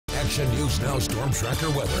Action News Now Storm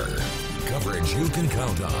Tracker weather. Coverage you can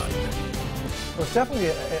count on. Well, it's definitely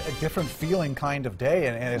a different feeling kind of day,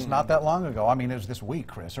 and it's not that long ago. I mean, it was this week,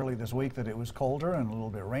 Chris, early this week that it was colder and a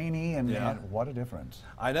little bit rainy, and what a difference.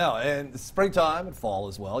 I know, and springtime and fall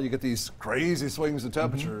as well. You get these crazy swings in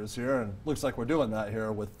temperatures here, and looks like we're doing that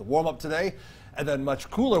here with the warm-up today, and then much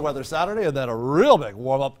cooler weather Saturday, and then a real big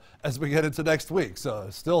warm-up as we get into next week. So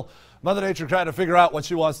still Mother Nature trying to figure out what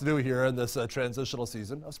she wants to do here in this transitional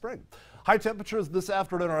season of spring. High temperatures this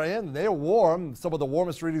afternoon are in. They are warm. Some of the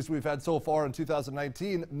warmest readings we've had so far in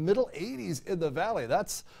 2019. Middle 80s in the valley.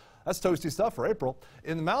 That's toasty stuff for April.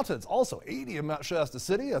 In the mountains, also 80 in Mount Shasta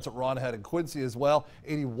City. That's what Ron had in Quincy as well.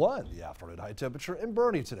 81 the afternoon high temperature in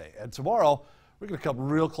Bernie today. And tomorrow, we're going to come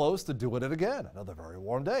real close to doing it again. Another very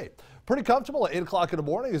warm day. Pretty comfortable at 8 o'clock in the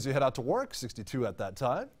morning as you head out to work. 62 at that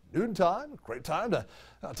time. Noontime, great time to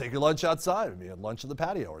take your lunch outside. Maybe have lunch in the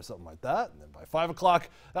patio or something like that. And then by 5 o'clock,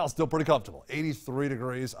 that's still pretty comfortable. 83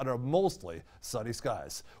 degrees under mostly sunny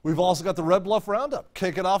skies. We've also got the Red Bluff Roundup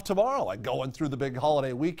kicking off tomorrow and going through the big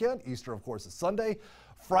holiday weekend. Easter, of course, is Sunday.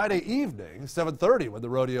 Friday evening, 7:30 when the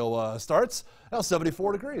rodeo starts. Now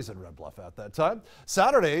 74 degrees in Red Bluff at that time.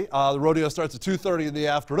 Saturday, the rodeo starts at 2:30 in the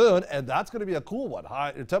afternoon, and that's going to be a cool one.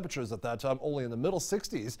 High temperatures at that time only in the middle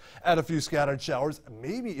 60s and a few scattered showers,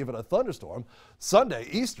 maybe even a thunderstorm. Sunday,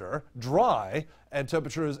 Easter, dry, and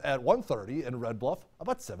temperatures at 1:30 in Red Bluff,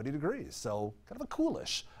 about 70 degrees. So kind of a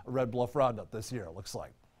coolish Red Bluff Roundup this year, it looks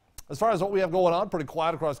like. As far as what we have going on, pretty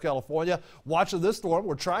quiet across California. Watching this storm,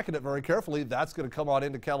 we're tracking it very carefully. That's going to come on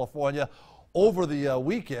into California over the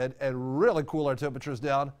weekend and really cool our temperatures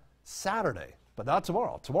down Saturday, but not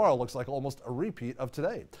tomorrow. Tomorrow looks like almost a repeat of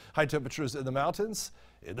today. High temperatures in the mountains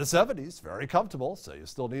in the 70s, very comfortable. So you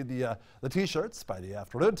still need the T-shirts by the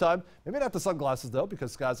afternoon time. Maybe not the sunglasses though,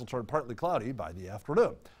 because skies will turn partly cloudy by the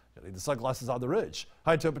afternoon. You'll need the sunglasses on the ridge.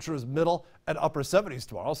 High temperatures middle and upper 70s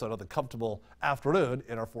tomorrow, so another comfortable afternoon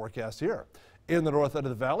in our forecast here. In the north end of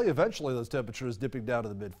the valley, eventually those temperatures dipping down to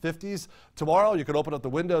the mid-50s. Tomorrow you can open up the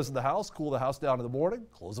windows in the house, cool the house down in the morning,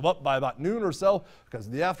 close them up by about noon or so, because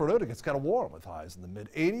in the afternoon it gets kind of warm with highs in the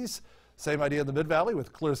mid-80s. Same idea in the Mid-Valley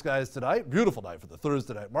with clear skies tonight. Beautiful night for the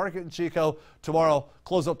Thursday night market in Chico. Tomorrow,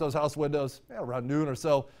 close up those house windows around noon or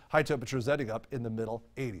so. High temperatures ending up in the middle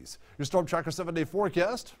 80s. Your Storm Tracker 7-day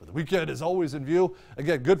forecast for the weekend is always in view.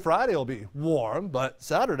 Again, Good Friday will be warm, but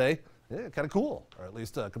Saturday, kind of cool, or at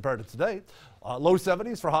least compared to today. Low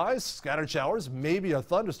 70s for highs, scattered showers, maybe a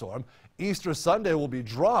thunderstorm. Easter Sunday will be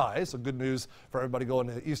dry, so good news for everybody going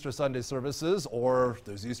to Easter Sunday services or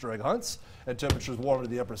those Easter egg hunts. And temperatures warm to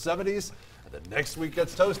the upper 70s. And then next week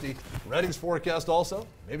gets toasty. Redding's forecast also,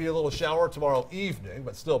 maybe a little shower tomorrow evening,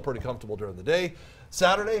 but still pretty comfortable during the day.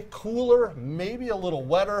 Saturday, cooler, maybe a little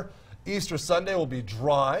wetter. Easter Sunday will be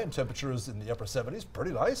dry and temperatures in the upper 70s.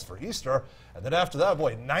 Pretty nice for Easter. And then after that,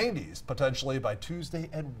 boy, 90s potentially by Tuesday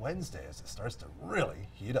and Wednesday as it starts to really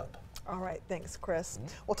heat up. All right, thanks, Chris.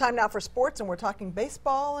 Well, time now for sports, and we're talking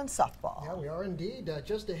baseball and softball. Yeah, we are indeed.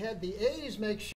 Just ahead, the A's make sure